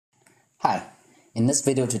Hi, in this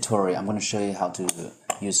video tutorial I'm going to show you how to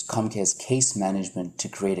use CommCare's case management to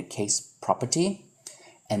create a case property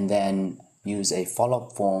and then use a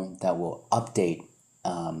follow-up form that will update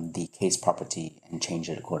the case property and change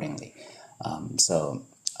it accordingly.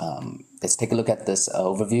 Let's take a look at this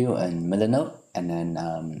overview in Millernote, and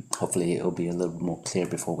then hopefully it will be a little more clear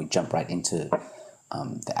before we jump right into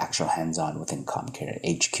the actual hands-on within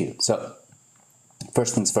CommCareHQ. So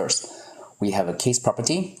first things first, we have a case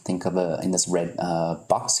property. Think of it in this red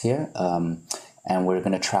box here, and we're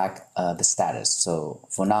going to track the status. So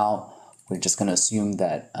for now, we're just going to assume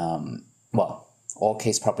that, all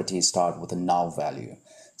case properties start with a null value.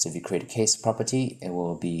 So if you create a case property, it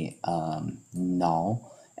will be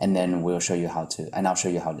null, and then we'll show you how to, and I'll show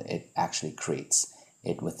you how it actually creates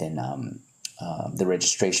it within the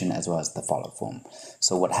registration as well as the follow-up form.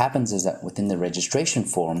 So what happens is that within the registration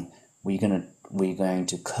form, we're going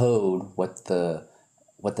to code what the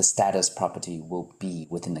status property will be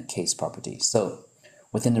within the case property. So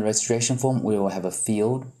within the registration form, we will have a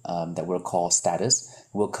field that we'll call status.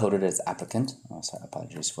 We'll code it as applicant. Oh, sorry,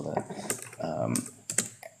 apologies for the.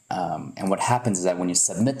 And what happens is that when you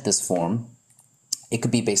submit this form, it could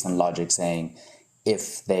be based on logic saying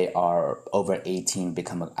if they are over 18,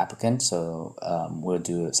 become an applicant. So we'll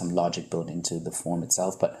do some logic built into the form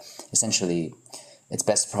itself, but essentially, it's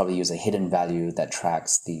best to probably use a hidden value that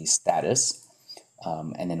tracks the status,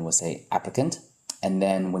 and then we'll say applicant. And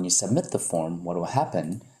then when you submit the form, what will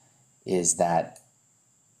happen is that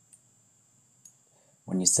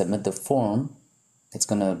when you submit the form, it's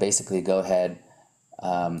going to basically go ahead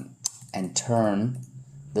and turn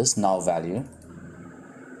this null value,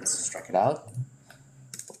 let's strike it out,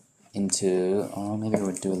 into, maybe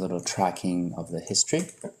we'll do a little tracking of the history.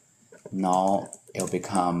 Now it'll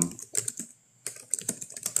become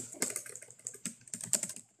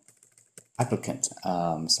applicant.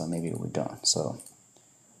 So maybe we don't. So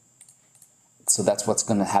that's what's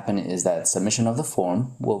going to happen is that submission of the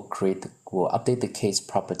form will update the case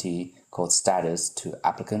property called status to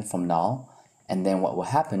applicant from null. And then what will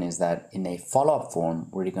happen is that in a follow-up form,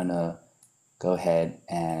 we're going to go ahead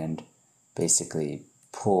and basically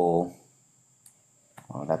pull.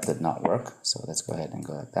 Oh, that did not work. So let's go ahead and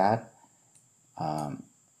go like that. And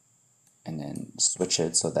then switch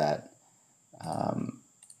it so that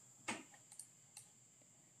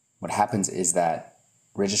what happens is that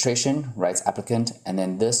registration writes applicant, and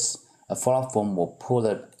then a follow-up form will pull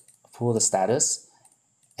the status,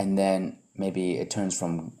 and then maybe it turns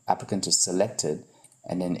from applicant to selected,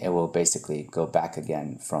 and then it will basically go back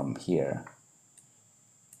again from here.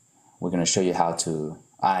 We're going to show you how to.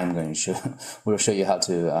 We'll show you how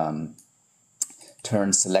to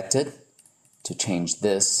turn selected to change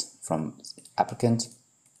this from applicant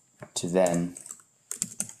to then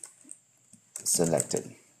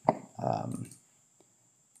selected.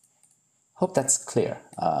 Hope that's clear.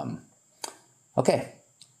 Okay,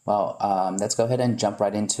 well, let's go ahead and jump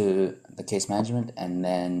right into the case management, and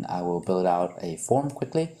then I will build out a form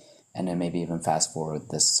quickly, and then maybe even fast forward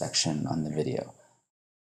this section on the video.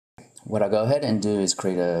 What I'll go ahead and do is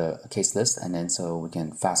create a case list, and then so we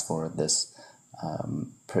can fast forward this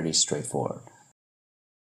pretty straightforward.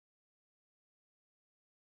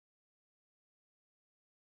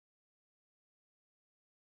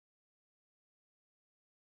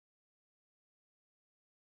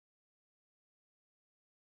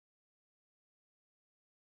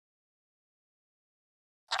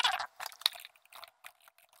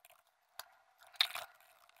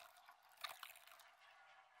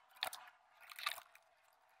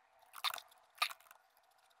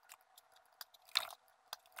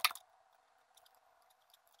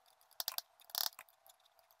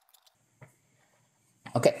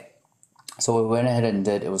 Okay, so what we went ahead and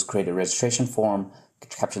did, it was create a registration form,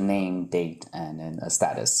 capture name, date, and then a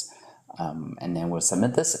status. And then we'll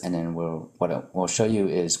submit this, and then what we'll show you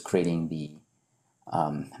is creating the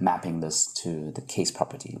mapping this to the case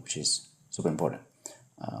property, which is super important.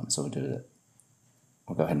 So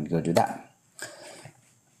we'll go ahead and go do that.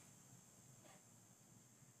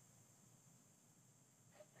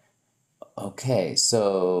 Okay,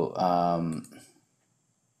 so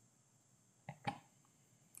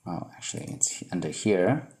actually it's under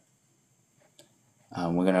here.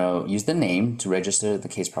 We're going to use the name to register the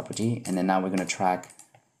case property, and then now we're going to track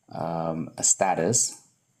a status.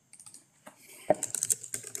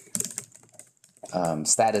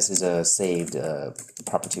 Status is a saved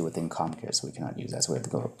property within CommCare, so we cannot use that. So we have to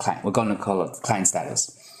go client. We're going to call it client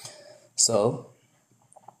status. So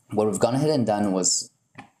what we've gone ahead and done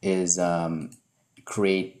is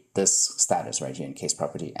create this status right here in case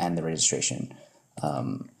property and the registration.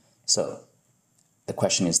 So the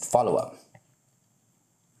question is follow-up.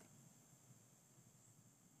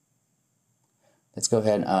 Let's go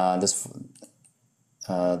ahead. This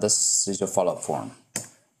is your follow-up form.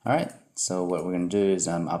 All right. So what we're going to do is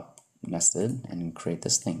up nested and create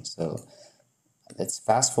this thing. So let's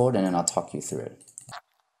fast forward and then I'll talk you through it.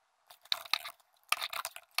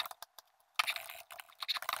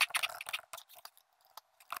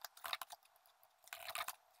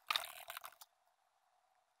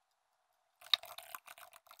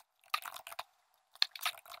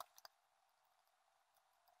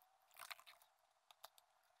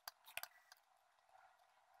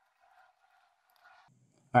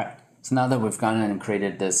 All right, so now that we've gone in and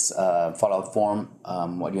created this follow-up form,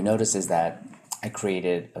 what you'll notice is that I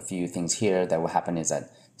created a few things here. That will happen is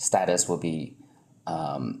that status will be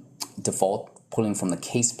default pulling from the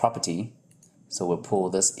case property. So we'll pull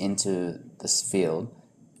this into this field,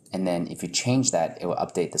 and then if you change that, it will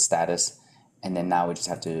update the status, and then now we just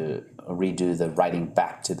have to redo the writing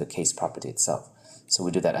back to the case property itself. So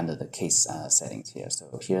we do that under the case settings here.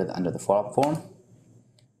 So here under the follow-up form,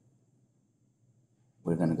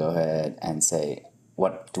 we're going to go ahead and say,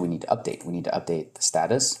 what do we need to update? We need to update the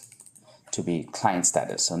status to be client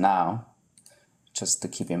status. So now, just to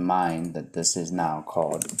keep in mind that this is now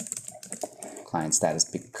called client status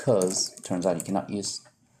because it turns out you cannot use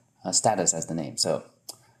status as the name. So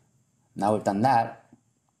now we've done that,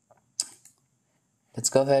 let's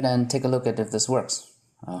go ahead and take a look at if this works.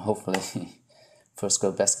 Hopefully, first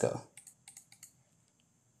go, best go.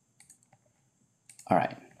 All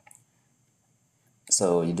right.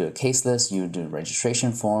 So you do a case list, you do a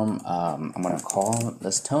registration form. I'm going to call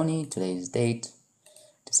this Tony, today's date,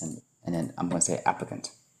 and then I'm going to say applicant.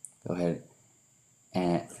 Go ahead.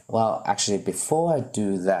 And well, actually, before I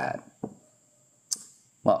do that,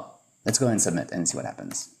 well, let's go ahead and submit and see what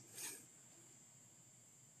happens.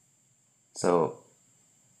 So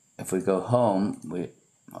if we go home,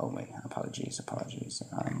 oh wait, apologies.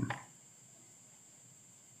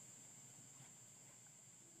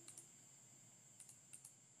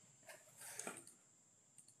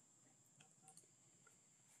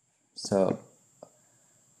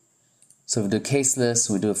 So we do case list,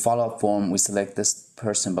 we do a follow-up form, we select this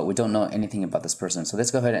person, but we don't know anything about this person. So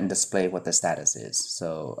let's go ahead and display what the status is.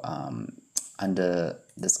 So under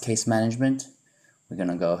this case management, we're going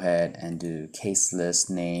to go ahead and do case list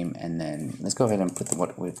name, and then let's go ahead and put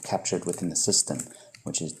what we've captured within the system,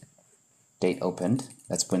 which is date opened.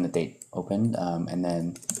 Let's put in the date opened, and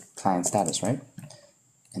then client status, right?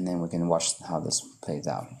 And then we can watch how this plays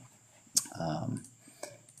out.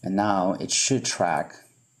 And now it should track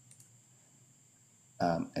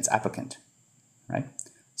its applicant, right?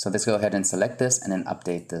 So let's go ahead and select this and then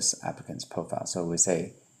update this applicant's profile. So we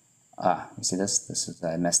say, you see this? This is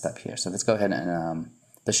messed up here. So let's go ahead and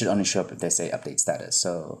this should only show up if they say update status.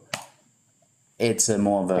 So it's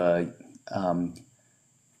more of a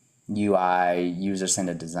UI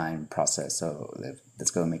user-centered design process. So let's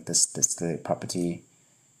go make this display property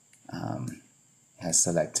has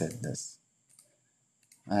selected this.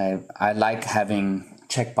 I like having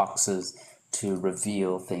checkboxes to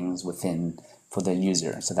reveal things within for the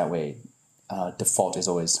user, so that way default is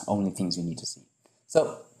always only things you need to see.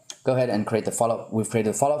 So go ahead and create the follow-up. We've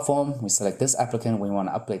created a follow-up form. We select this applicant. We want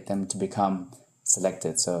to update them to become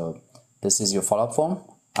selected. So this is your follow-up form.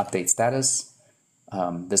 Update status.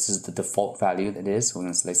 This is the default value that is. We're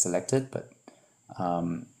going to select selected, but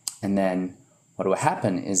and then what will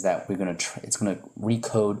happen is that it's going to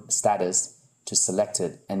recode status to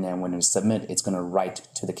selected, and then when we submit, it's going to write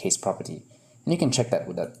to the case property. And you can check that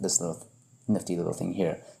with this little nifty little thing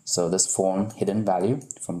here. So this form hidden value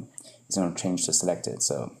is going to change to selected.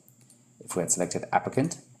 So if we had selected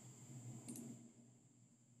applicant, you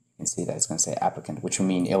can see that it's going to say applicant, which will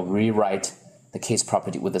mean it'll rewrite the case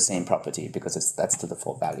property with the same property because that's the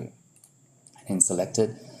default value. And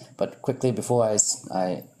selected. But quickly before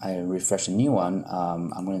I refresh a new one,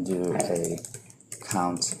 I'm going to do a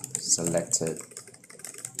count selected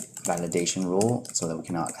validation rule so that we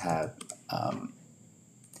cannot have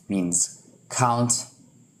means count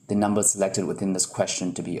the number selected within this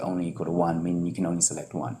question to be only equal to 1, meaning you can only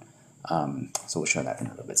select 1. So we'll show that in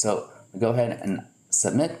a little bit. So we go ahead and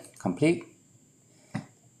submit, complete,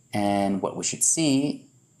 and what we should see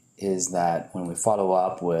is that when we follow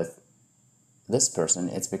up with this person,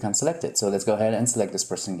 it's become selected. So let's go ahead and select this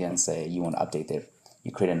person again, say you want to update their,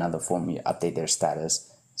 you create another form, you update their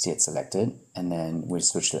status, see it selected, and then we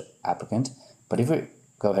switch to applicant. But if we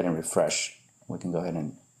go ahead and refresh, we can go ahead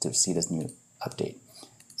and to see this new update.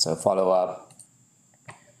 So follow up,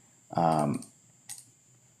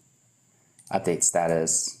 update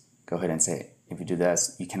status, go ahead and say, if you do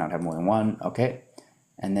this, you cannot have more than 1, okay.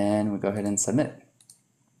 and then we go ahead and submit.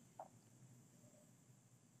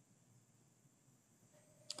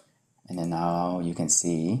 And then now you can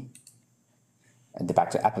see the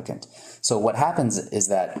back to applicant. So what happens is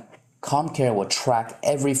that CommCare will track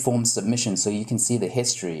every form submission, so you can see the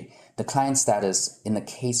history. The client status in the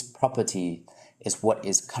case property is what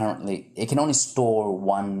is currently, it can only store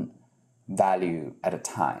one value at a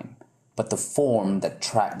time, but the form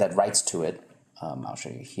that writes to it, I'll show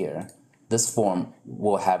you here, this form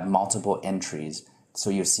will have multiple entries, so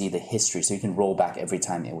you see the history, so you can roll back every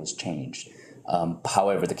time it was changed.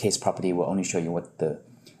 However, the case property will only show you what the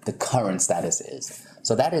current status is.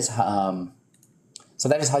 So that is how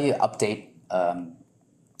you update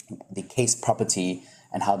the case property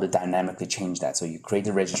and how to dynamically change that. So you create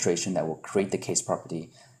the registration that will create the case property,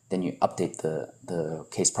 then you update the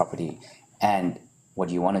case property, and what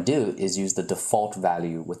you want to do is use the default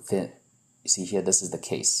value within. You see here, this is the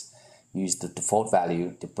case. Use the default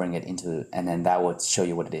value to bring it into, and then that will show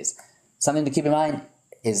you what it is. Something to keep in mind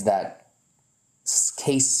is that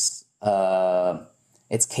case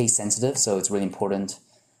it's case sensitive, so it's really important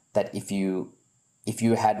that if you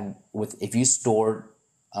store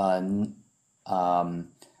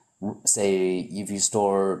say if you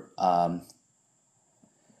store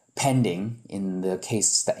pending in the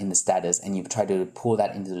case in the status, and you try to pull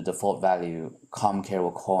that into the default value, CommCare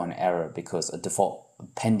will call an error because a default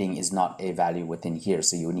pending is not a value within here.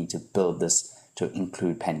 So you need to build this to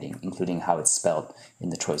include pending, including how it's spelled in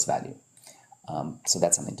the choice value. So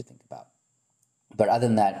that's something to think about. But other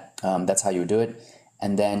than that, that's how you do it.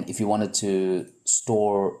 And then if you wanted to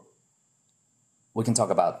store, we can talk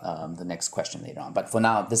about the next question later on. But for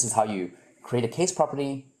now, this is how you create a case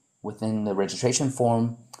property within the registration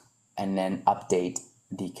form and then update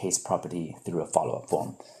the case property through a follow-up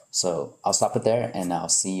form. So I'll stop it there, and I'll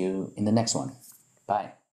see you in the next one. Bye.